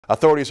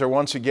Authorities are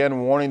once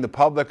again warning the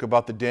public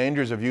about the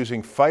dangers of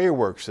using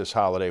fireworks this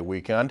holiday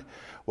weekend.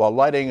 While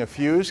lighting a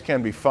fuse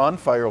can be fun,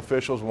 fire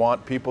officials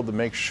want people to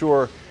make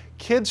sure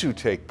kids who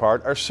take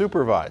part are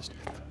supervised.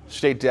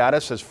 State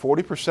data says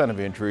 40% of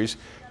injuries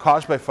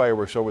caused by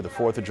fireworks over the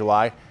 4th of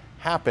July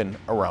happen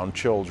around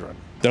children.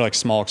 They're like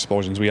small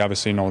explosions, we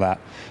obviously know that.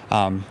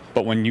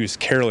 But when used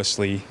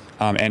carelessly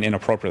and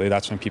inappropriately,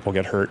 that's when people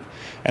get hurt.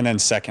 And then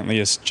secondly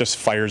is just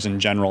fires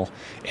in general.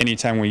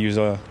 Anytime we use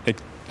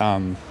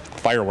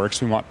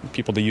fireworks, we want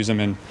people to use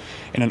them in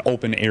an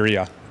open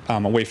area,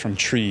 away from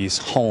trees,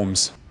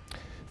 homes.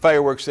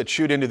 Fireworks that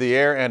shoot into the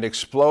air and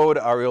explode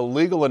are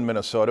illegal in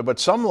Minnesota, but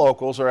some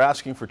locals are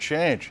asking for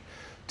change.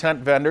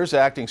 Tent vendors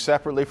acting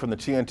separately from the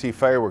TNT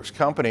Fireworks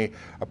Company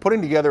are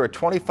putting together a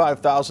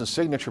 25,000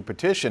 signature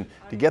petition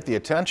to get the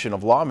attention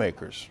of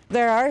lawmakers.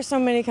 There are so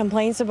many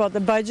complaints about the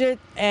budget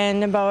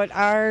and about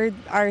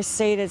our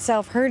state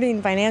itself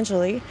hurting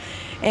financially,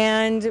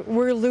 and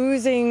we're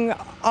losing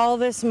all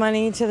this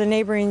money to the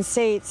neighboring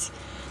states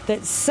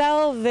that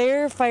sell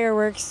their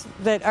fireworks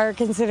that are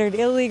considered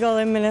illegal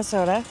in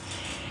Minnesota,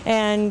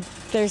 and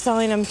they're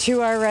selling them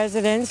to our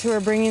residents who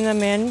are bringing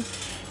them in.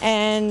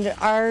 And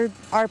our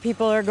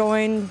people are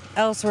going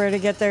elsewhere to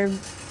get their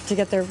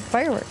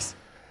fireworks.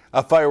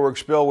 A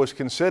fireworks bill was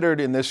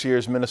considered in this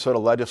year's Minnesota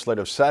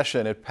legislative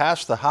session. It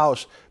passed the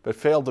House but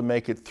failed to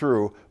make it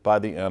through by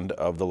the end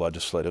of the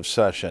legislative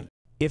session.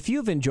 If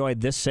you've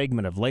enjoyed this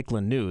segment of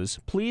Lakeland News,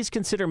 please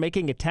consider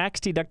making a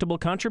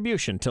tax-deductible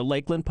contribution to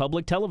Lakeland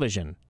Public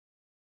Television.